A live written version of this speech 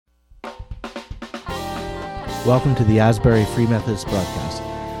Welcome to the Asbury Free Methodist broadcast,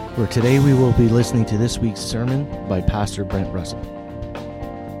 where today we will be listening to this week's sermon by Pastor Brent Russell.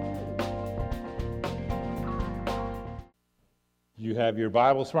 You have your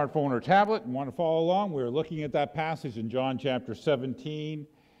Bible, smartphone, or tablet and want to follow along. We're looking at that passage in John chapter 17,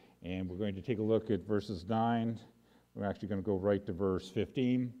 and we're going to take a look at verses 9. We're actually going to go right to verse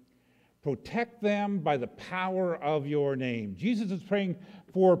 15. Protect them by the power of your name. Jesus is praying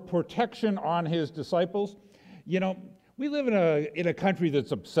for protection on his disciples. You know, we live in a country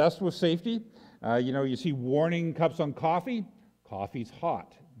that's obsessed with safety. You see warning cups on coffee. Coffee's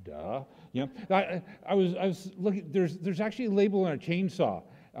hot. Duh. You know, I was looking. There's actually a label on a chainsaw.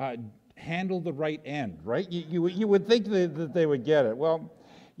 Handle the right end. Right? You would think that they would get it. Well,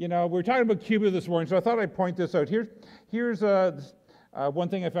 you know, we're talking about Cuba this morning, so I thought I'd point this out. Here's one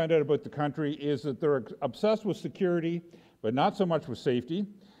thing I found out about the country is that they're obsessed with security, but not so much with safety.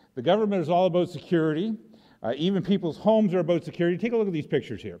 The government is all about security. Even people's homes are about security. Take a look at these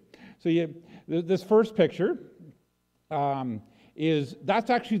pictures here. So this first picture that's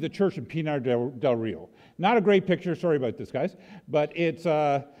actually the church in Pinar del Rio. Not a great picture, sorry about this, guys, but it's,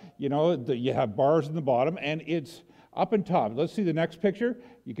 you have bars in the bottom, and it's up and top. Let's see the next picture.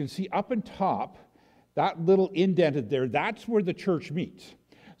 You can see up and top, that little indented there, that's where the church meets.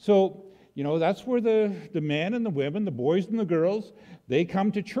 So, you know, that's where the men and the women, the boys and the girls, they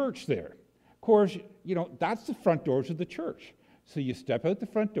come to church there. Of course, you know, that's the front doors of the church. So you step out the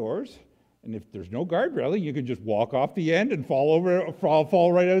front doors, and if there's no guardrail, you can just walk off the end and fall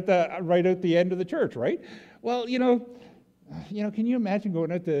right out the end of the church, right? Well, you know, can you imagine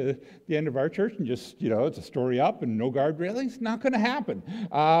going at the end of our church and just, it's a story up and no guardrail? It's not going to happen.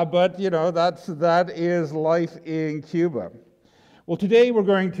 But that is life in Cuba. Well, today we're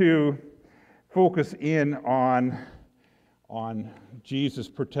going to focus in on Jesus'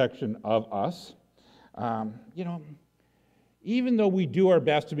 protection of us. Even though we do our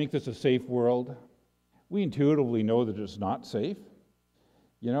best to make this a safe world, we intuitively know that it's not safe.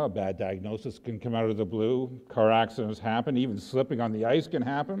 You know, a bad diagnosis can come out of the blue. Car accidents happen. Even slipping on the ice can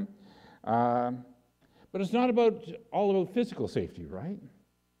happen. But it's not all about physical safety, right?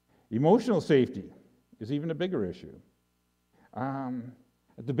 Emotional safety is even a bigger issue.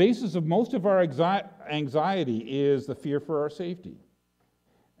 At the basis of most of our anxiety is the fear for our safety.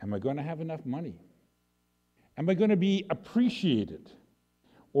 Am I going to have enough money? Am I going to be appreciated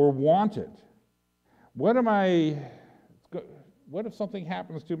or wanted? What if something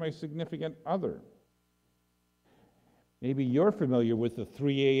happens to my significant other? Maybe you're familiar with the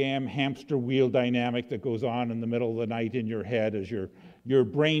 3 a.m. hamster wheel dynamic that goes on in the middle of the night in your head as your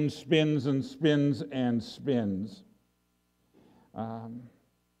brain spins and spins and spins. Well,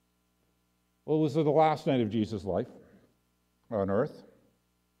 it was the last night of Jesus' life on earth.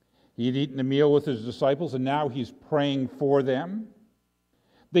 He had eaten a meal with his disciples, and now he's praying for them.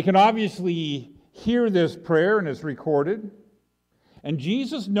 They can obviously hear this prayer, and it's recorded. And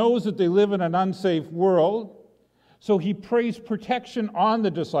Jesus knows that they live in an unsafe world, so he prays protection on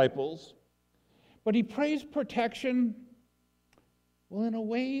the disciples. But he prays protection, well, in a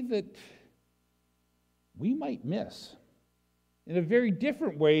way that we might miss, in a very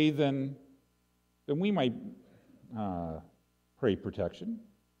different way than we might pray protection.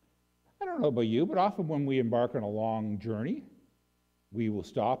 I don't know about you, but often when we embark on a long journey, we will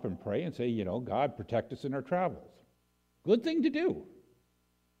stop and pray and say, God, protect us in our travels. Good thing to do.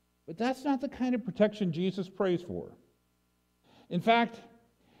 But that's not the kind of protection Jesus prays for. In fact,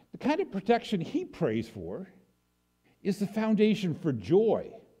 the kind of protection he prays for is the foundation for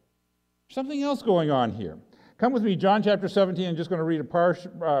joy. Something else going on here. Come with me, John chapter 17. I'm just going to read a part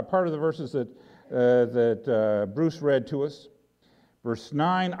of the verses that Bruce read to us. Verse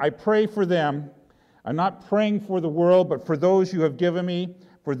 9, I pray for them. I'm not praying for the world, but for those you have given me,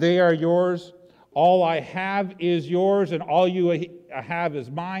 for they are yours. All I have is yours, and all you have is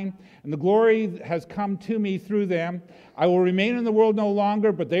mine. And the glory has come to me through them. I will remain in the world no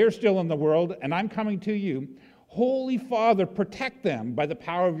longer, but they are still in the world, and I'm coming to you. Holy Father, protect them by the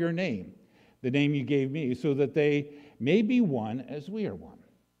power of your name, the name you gave me, so that they may be one as we are one.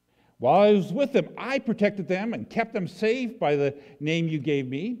 While I was with them, I protected them and kept them safe by the name you gave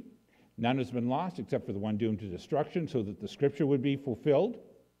me. None has been lost except for the one doomed to destruction, so that the scripture would be fulfilled.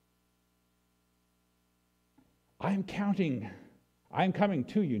 I am coming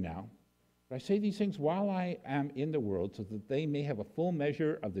to you now. But I say these things while I am in the world, so that they may have a full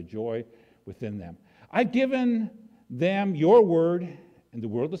measure of the joy within them. I've given them your word, and the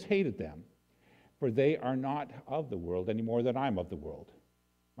world has hated them, for they are not of the world any more than I'm of the world.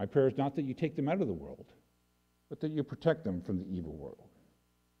 My prayer is not that you take them out of the world, but that you protect them from the evil world.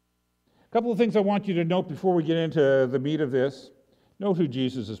 A couple of things I want you to note before we get into the meat of this. Note who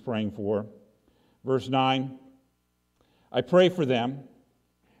Jesus is praying for. Verse 9, I pray for them,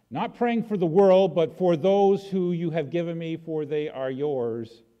 not praying for the world, but for those who you have given me, for they are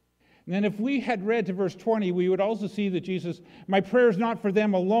yours. And then if we had read to verse 20, we would also see that Jesus, my prayer is not for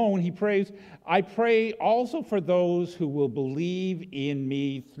them alone. He prays, I pray also for those who will believe in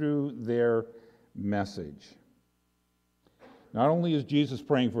me through their message. Not only is Jesus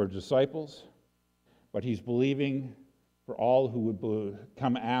praying for his disciples, but he's believing for all who would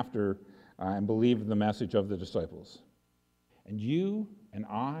come after and believe in the message of the disciples. And you and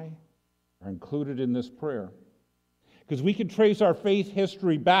I are included in this prayer, because we can trace our faith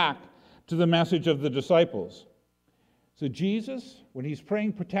history back to the message of the disciples. So Jesus, when he's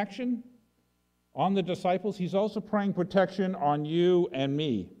praying protection on the disciples, he's also praying protection on you and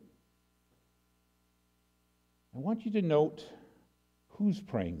me. I want you to note who's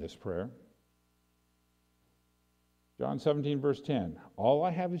praying this prayer. John 17, verse 10, all I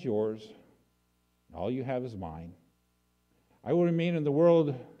have is yours, and all you have is mine. I will remain in the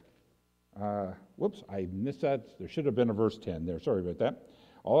world. I missed that. There should have been a verse 10 there. Sorry about that.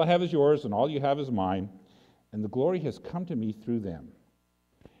 All I have is yours, and all you have is mine, and the glory has come to me through them.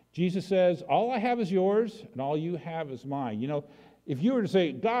 Jesus says, all I have is yours, and all you have is mine. You know, if you were to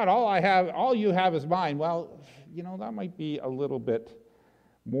say, God, all you have is mine, well, you know, that might be a little bit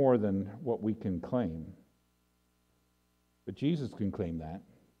more than what we can claim. But Jesus can claim that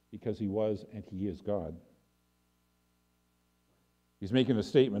because he was and he is God. He's making a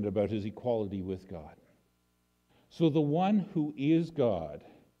statement about his equality with God. So the one who is God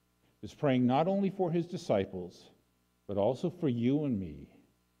is praying not only for his disciples, but also for you and me,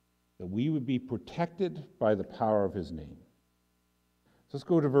 that we would be protected by the power of his name. So let's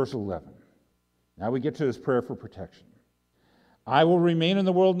go to verse 11. Now we get to his prayer for protection. I will remain in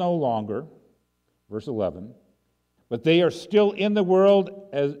the world no longer, verse 11, but they are still in the world,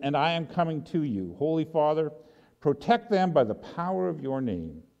 and I am coming to you. Holy Father, protect them by the power of your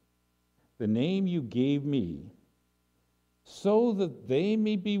name, the name you gave me, so that they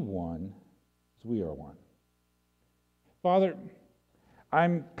may be one as we are one. Father,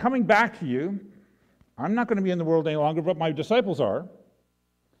 I'm coming back to you. I'm not going to be in the world any longer, but my disciples are.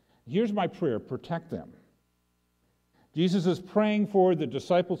 Here's my prayer, protect them. Jesus is praying for the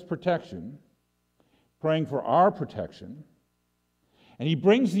disciples' protection, praying for our protection, and he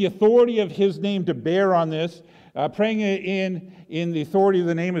brings the authority of his name to bear on this. Praying in the authority of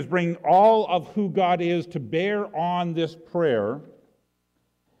the name is bringing all of who God is to bear on this prayer.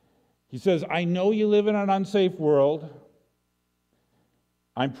 He says, I know you live in an unsafe world.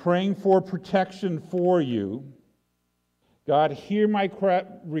 I'm praying for protection for you. God, hear my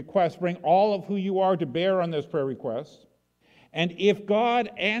request. Bring all of who you are to bear on this prayer request. And if God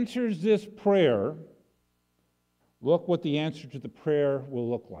answers this prayer, look what the answer to the prayer will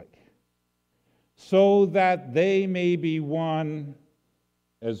look like. So that they may be one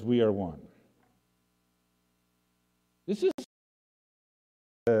as we are one. This is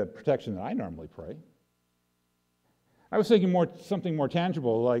the protection that I normally pray. I was thinking something more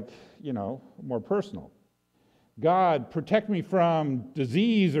tangible, like, more personal. God, protect me from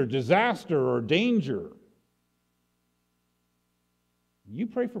disease or disaster or danger. You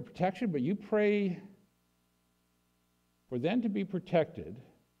pray for protection, but you pray for them to be protected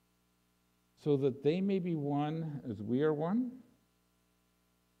so that they may be one as we are one.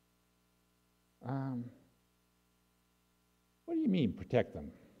 What do you mean, protect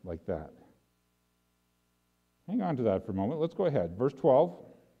them like that? Hang on to that for a moment. Let's go ahead. Verse 12.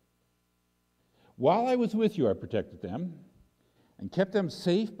 While I was with you, I protected them and kept them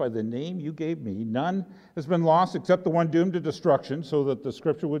safe by the name you gave me. None has been lost except the one doomed to destruction, so that the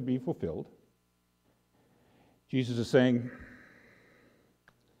scripture would be fulfilled. Jesus is saying,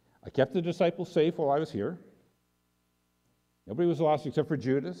 I kept the disciples safe while I was here. Nobody was lost except for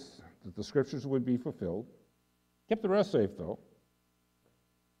Judas, that the scriptures would be fulfilled. Kept the rest safe, though.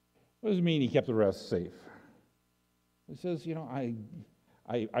 What does it mean he kept the rest safe? He says,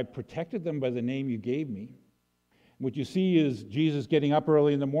 I protected them by the name you gave me. What you see is Jesus getting up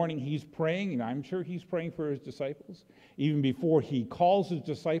early in the morning. He's praying, and I'm sure he's praying for his disciples. Even before he calls his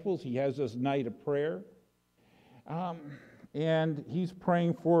disciples, he has this night of prayer. And he's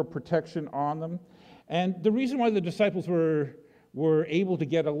praying for protection on them. And the reason why the disciples were able to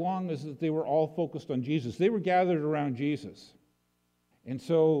get along is that they were all focused on Jesus. They were gathered around Jesus. And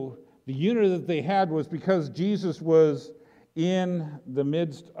so the unity that they had was because Jesus was in the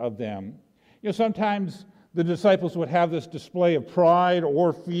midst of them. Sometimes the disciples would have this display of pride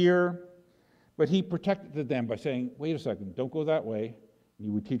or fear, but he protected them by saying, wait a second, don't go that way. He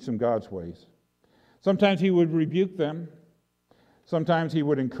would teach them God's ways. Sometimes he would rebuke them. Sometimes he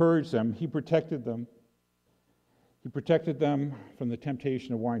would encourage them. He protected them. He protected them from the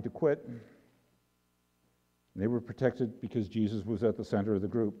temptation of wanting to quit. They were protected because Jesus was at the center of the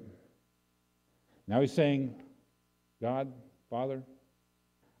group. Now he's saying, God, Father,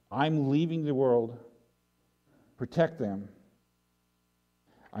 I'm leaving the world. Protect them.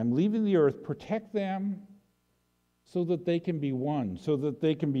 I'm leaving the earth. Protect them so that they can be one, so that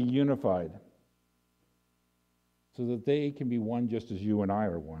they can be unified, so that they can be one just as you and I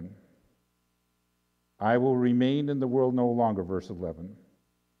are one. I will remain in the world no longer, verse 11,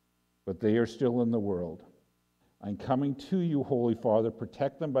 but they are still in the world. I'm coming to you, Holy Father.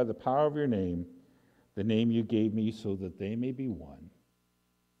 Protect them by the power of your name, the name you gave me, so that they may be one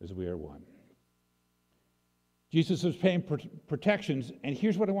as we are one. Jesus is paying protections, and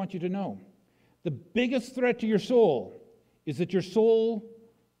here's what I want you to know. The biggest threat to your soul is that your soul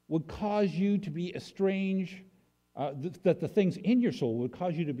would cause you to be estranged, that the things in your soul would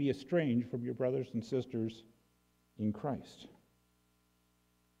cause you to be estranged from your brothers and sisters in Christ.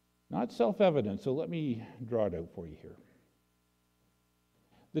 Not self-evident, so let me draw it out for you here.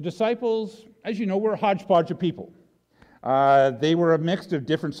 The disciples, as you know, were a hodgepodge of people. They were a mix of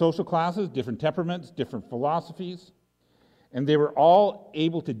different social classes, different temperaments, different philosophies, and they were all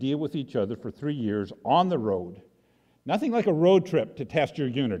able to deal with each other for 3 years on the road. Nothing like a road trip to test your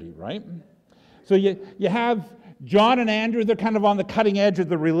unity, right? So you have John and Andrew, they're kind of on the cutting edge of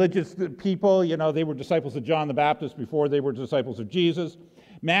the religious people. You know, they were disciples of John the Baptist before they were disciples of Jesus.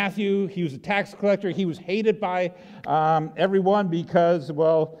 Matthew, he was a tax collector. He was hated by everyone because,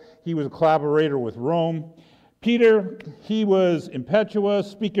 well, he was a collaborator with Rome. Peter, he was impetuous,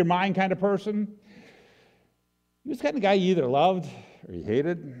 speak your mind kind of person. He was the kind of guy you either loved or you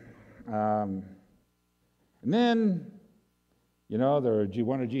hated. And then, you know,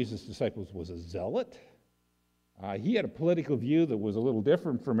 one of Jesus' disciples was a zealot. He had a political view that was a little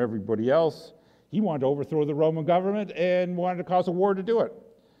different from everybody else. He wanted to overthrow the Roman government and wanted to cause a war to do it.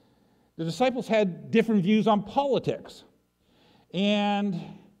 The disciples had different views on politics. And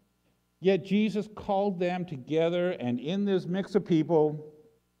yet Jesus called them together, and in this mix of people,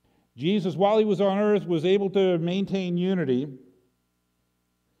 Jesus, while he was on earth, was able to maintain unity.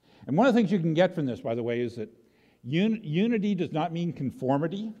 And one of the things you can get from this, by the way, is that unity does not mean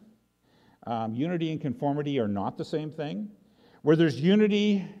conformity. Unity and conformity are not the same thing. Where there's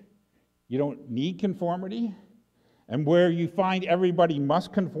unity, you don't need conformity. And where you find everybody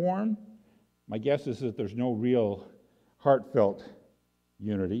must conform, my guess is that there's no real heartfelt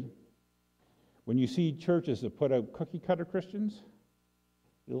unity. When you see churches that put out cookie-cutter Christians,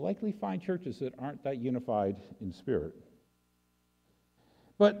 you'll likely find churches that aren't that unified in spirit.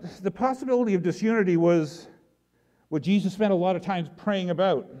 But the possibility of disunity was what Jesus spent a lot of times praying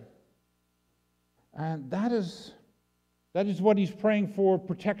about. And that is what he's praying for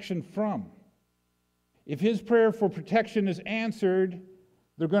protection from. If his prayer for protection is answered,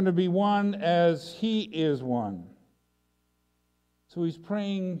 they're going to be one as he is one. So he's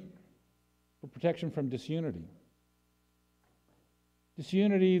praying for protection from disunity.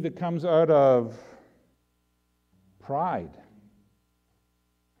 Disunity that comes out of pride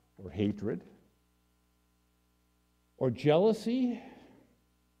or hatred or jealousy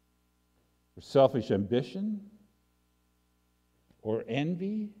or selfish ambition or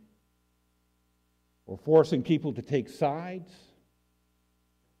envy or forcing people to take sides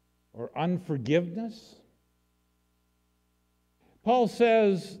or unforgiveness. Paul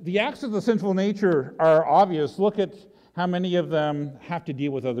says the acts of the sinful nature are obvious. Look at how many of them have to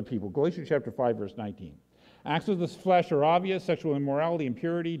deal with other people. Galatians chapter 5, verse 19. Acts of the flesh are obvious: sexual immorality,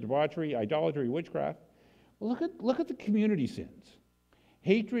 impurity, debauchery, idolatry, witchcraft. Well, look at the community sins.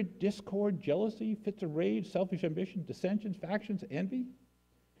 Hatred, discord, jealousy, fits of rage, selfish ambition, dissensions, factions, envy,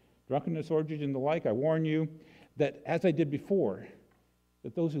 drunkenness, orgies, and the like. I warn you that, as I did before,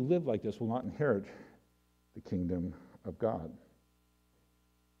 that those who live like this will not inherit the kingdom of God.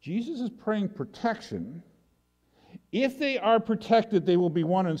 Jesus is praying protection. If they are protected, they will be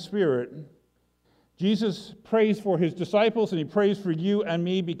one in spirit. Jesus prays for his disciples, and he prays for you and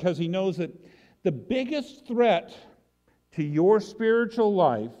me because he knows that the biggest threat to your spiritual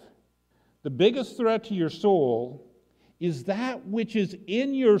life, the biggest threat to your soul, is that which is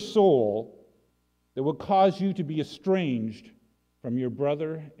in your soul that will cause you to be estranged from your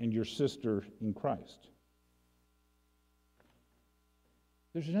brother and your sister in Christ.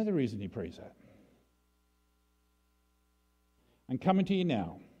 There's another reason he prays that. I'm coming to you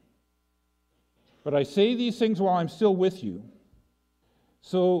now, but I say these things while I'm still with you,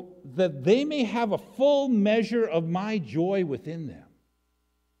 so that they may have a full measure of my joy within them.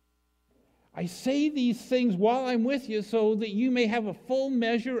 I say these things while I'm with you so that you may have a full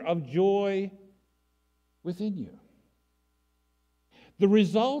measure of joy within you. The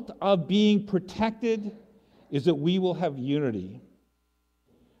result of being protected is that we will have unity.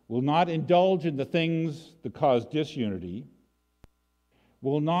 Will not indulge in the things that cause disunity.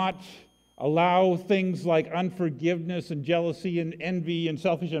 Will not allow things like unforgiveness and jealousy and envy and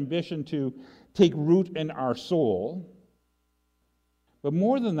selfish ambition to take root in our soul. But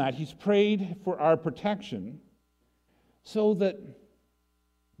more than that, he's prayed for our protection so that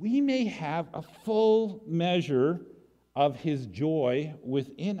we may have a full measure of his joy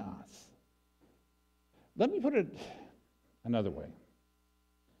within us. Let me put it another way.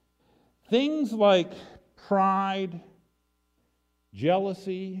 Things like pride,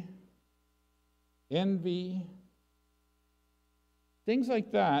 jealousy, envy, things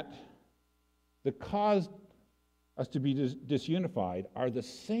like that cause us to be disunified are the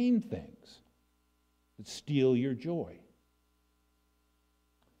same things that steal your joy.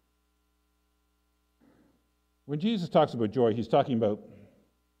 When Jesus talks about joy, he's talking about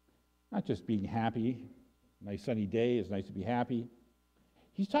not just being happy, nice sunny day, it's nice to be happy.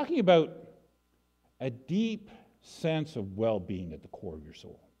 He's talking about a deep sense of well-being at the core of your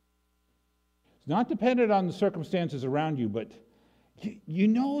soul. It's not dependent on the circumstances around you, but you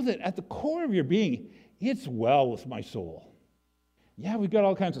know that at the core of your being, it's well with my soul. Yeah, we've got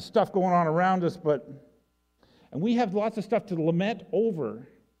all kinds of stuff going on around us, and we have lots of stuff to lament over,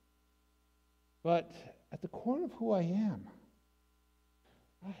 but at the core of who I am,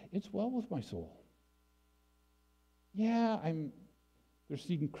 it's well with my soul. Yeah, there's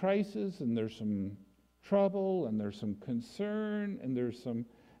some crisis, and there's some trouble, and there's some concern, and there's some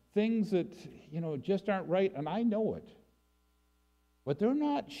things that, just aren't right, and I know it. But they're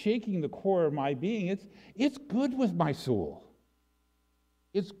not shaking the core of my being. It's good with my soul.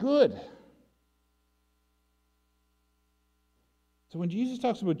 It's good. So when Jesus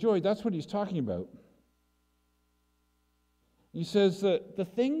talks about joy, that's what he's talking about. He says that the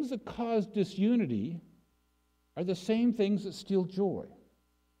things that cause disunity are the same things that steal joy.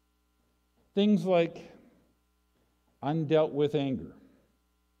 Things like undealt with anger,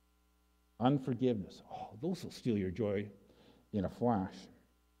 unforgiveness. Oh, those will steal your joy in a flash.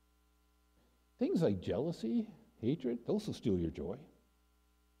 Things like jealousy, hatred, those will steal your joy.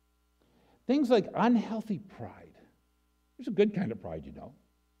 Things like unhealthy pride. There's a good kind of pride,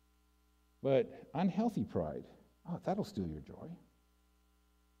 but unhealthy pride, that'll steal your joy.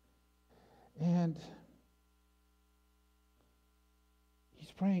 And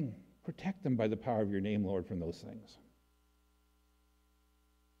he's praying, protect them by the power of your name, Lord, from those things.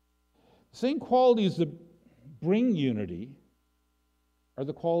 The same qualities that bring unity are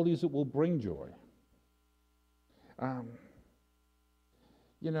the qualities that will bring joy.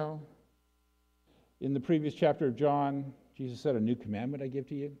 In the previous chapter of John, Jesus said, "A new commandment I give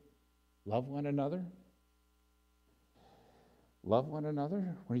to you, love one another." Love one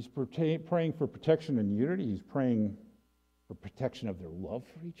another. When he's praying for protection and unity, he's praying for protection of their love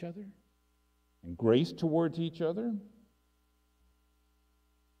for each other and grace towards each other.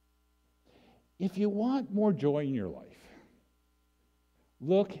 If you want more joy in your life,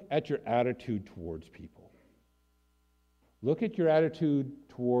 look at your attitude towards people. Look at your attitude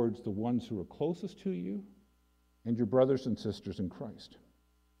towards the ones who are closest to you and your brothers and sisters in Christ.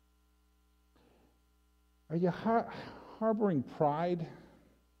 Are you harboring pride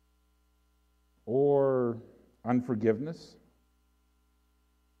or unforgiveness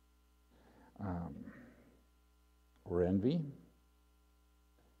or envy?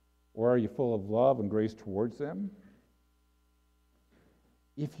 Or are you full of love and grace towards them?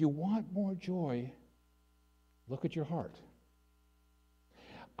 If you want more joy, look at your heart.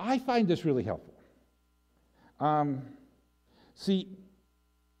 I find this really helpful. See,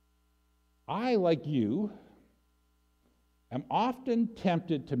 I, like you, am often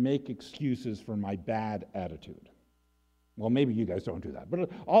tempted to make excuses for my bad attitude. Well, maybe you guys don't do that,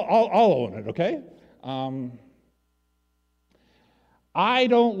 but I'll own it, okay? I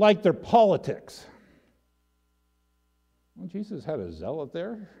don't like their politics. Well, Jesus had a zealot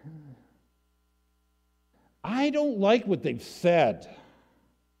there. I don't like what they've said.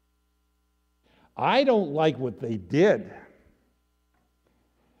 I don't like what they did.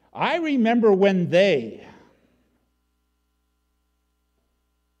 I remember when they,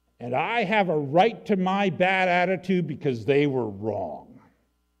 and I have a right to my bad attitude because they were wrong.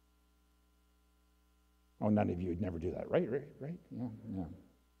 Oh, none of you would never do that, right? Yeah.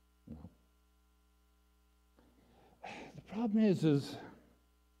 The problem is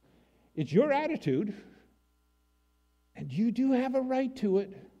it's your attitude, and you do have a right to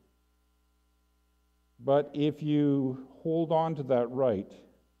it. But if you hold on to that right,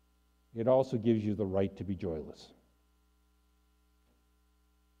 it also gives you the right to be joyless.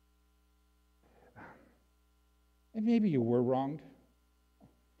 And maybe you were wronged.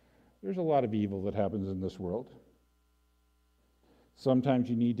 There's a lot of evil that happens in this world. Sometimes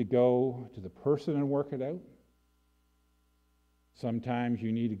you need to go to the person and work it out. Sometimes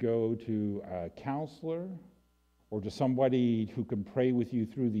you need to go to a counselor or to somebody who can pray with you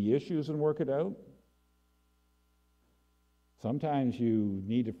through the issues and work it out. Sometimes you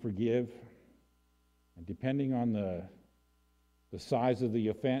need to forgive, and depending on the size of the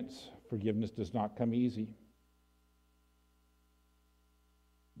offense, forgiveness does not come easy.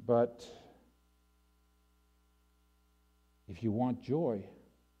 But if you want joy,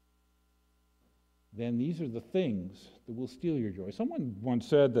 then these are the things that will steal your joy. Someone once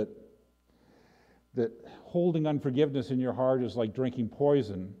said that holding unforgiveness in your heart is like drinking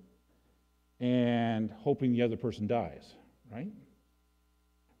poison and hoping the other person dies, right?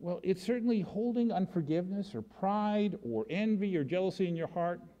 Well, it's certainly holding unforgiveness or pride or envy or jealousy in your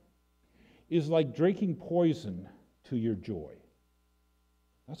heart is like drinking poison to your joy.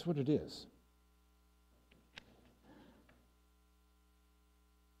 That's what it is.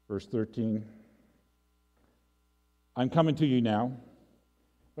 Verse 13, I'm coming to you now,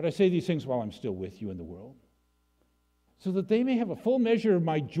 but I say these things while I'm still with you in the world, so that they may have a full measure of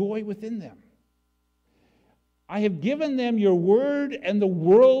my joy within them. I have given them your word, and the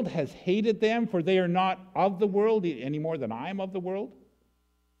world has hated them, for they are not of the world any more than I am of the world.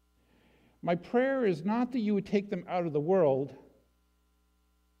 My prayer is not that you would take them out of the world,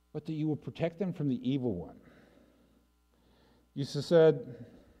 but that you will protect them from the evil one. Jesus said,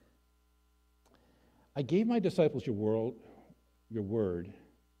 I gave my disciples your word,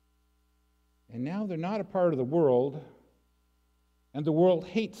 and now they're not a part of the world, and the world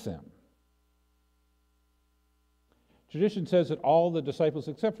hates them. Tradition says that all the disciples,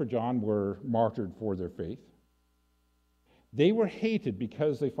 except for John, were martyred for their faith. They were hated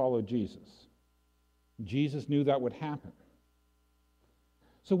because they followed Jesus. Jesus knew that would happen.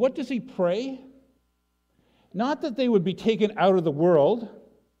 So what does he pray? Not that they would be taken out of the world,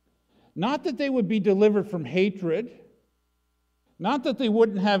 not that they would be delivered from hatred, not that they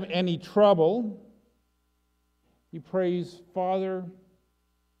wouldn't have any trouble. He prays, Father,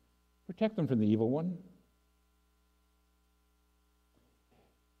 protect them from the evil one.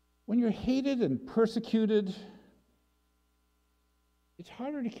 When you're hated and persecuted, it's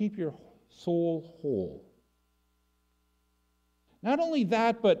harder to keep your soul whole. Not only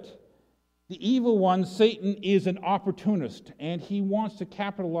that, but the evil one, Satan, is an opportunist, and he wants to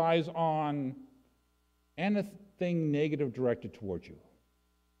capitalize on anything negative directed towards you.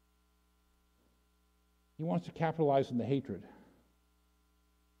 He wants to capitalize on the hatred,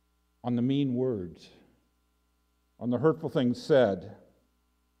 on the mean words, on the hurtful things said.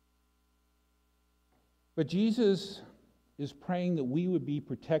 But Jesus is praying that we would be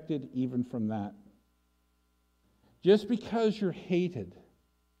protected even from that. Just because you're hated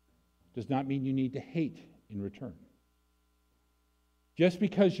does not mean you need to hate in return. Just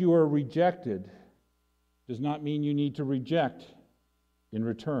because you are rejected does not mean you need to reject in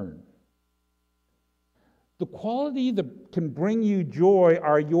return. The quality that can bring you joy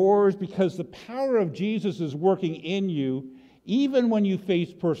are yours because the power of Jesus is working in you, even when you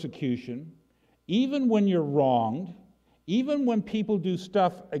face persecution, even when you're wronged, even when people do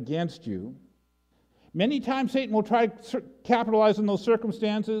stuff against you. Many times Satan will try to capitalize on those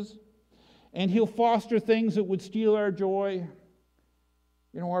circumstances, and he'll foster things that would steal our joy,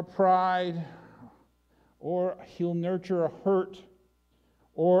 our pride, or he'll nurture a hurt,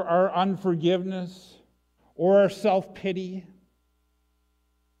 or our unforgiveness, or our self-pity.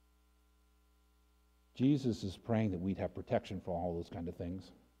 Jesus is praying that we'd have protection from all those kind of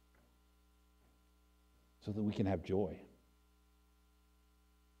things so that we can have joy.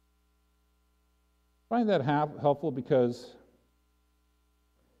 I find that helpful because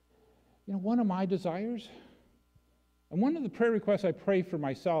one of my desires, and one of the prayer requests I pray for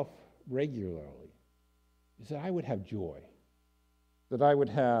myself regularly, is that I would have joy, that I would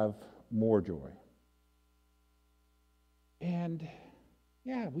have more joy. And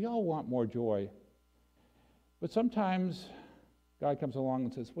we all want more joy, but sometimes God comes along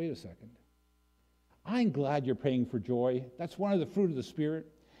and says, wait a second, I'm glad you're praying for joy. That's one of the fruit of the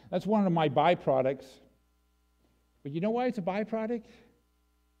Spirit. That's one of my byproducts. But you know why it's a byproduct?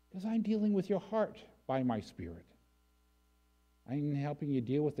 Because I'm dealing with your heart by my Spirit. I'm helping you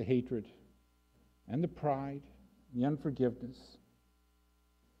deal with the hatred and the pride and the unforgiveness.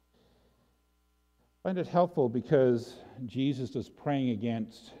 I find it helpful because Jesus is praying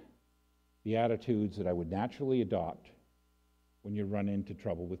against the attitudes that I would naturally adopt when you run into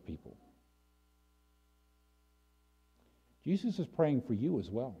trouble with people. Jesus is praying for you as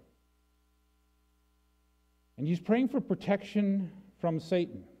well. And he's praying for protection from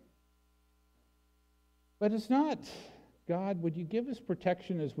Satan. But it's not, God, would you give us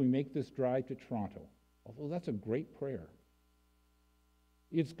protection as we make this drive to Toronto? Although that's a great prayer.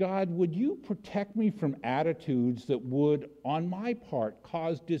 It's, God, would you protect me from attitudes that would, on my part,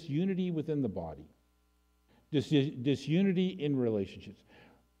 cause disunity within the body, disunity in relationships?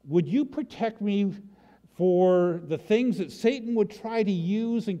 Would you protect me for the things that Satan would try to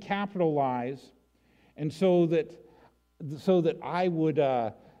use and capitalize, and so that I would,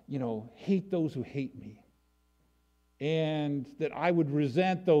 hate those who hate me, and that I would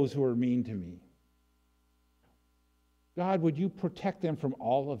resent those who are mean to me? God, would you protect them from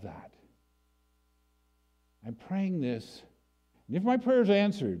all of that? I'm praying this, and if my prayer is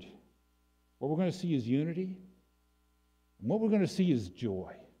answered, what we're going to see is unity, and what we're going to see is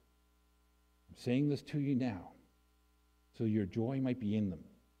joy. I'm saying this to you now, so your joy might be in them,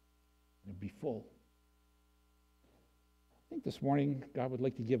 and be full. I think this morning, God would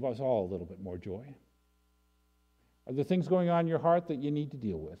like to give us all a little bit more joy. Are there things going on in your heart that you need to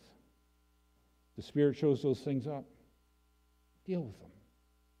deal with? The Spirit shows those things up. Deal with them.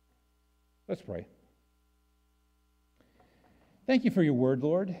 Let's pray. Thank you for your word,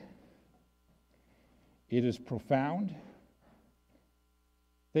 Lord. It is profound.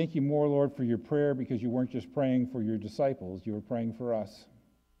 Thank you more, Lord, for your prayer, because you weren't just praying for your disciples, you were praying for us.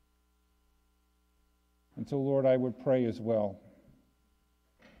 And so, Lord, I would pray as well.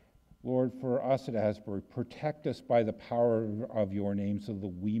 Lord, for us at Asbury, protect us by the power of your name so that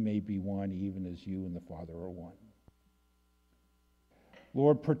we may be one, even as you and the Father are one.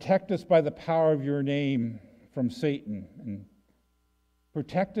 Lord, protect us by the power of your name from Satan, and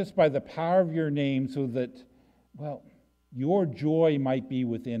protect us by the power of your name so that, your joy might be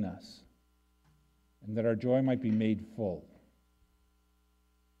within us, and that our joy might be made full.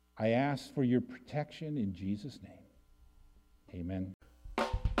 I ask for your protection in Jesus' name. Amen.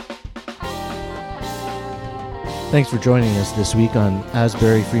 Thanks for joining us this week on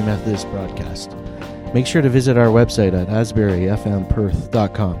Asbury Free Methodist Broadcast. Make sure to visit our website at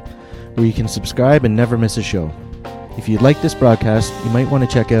asburyfmperth.com, where you can subscribe and never miss a show. If you'd like this broadcast, you might want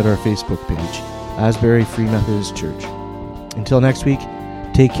to check out our Facebook page, Asbury Free Methodist Church. Until next week,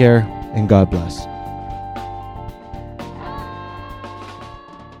 take care and God bless.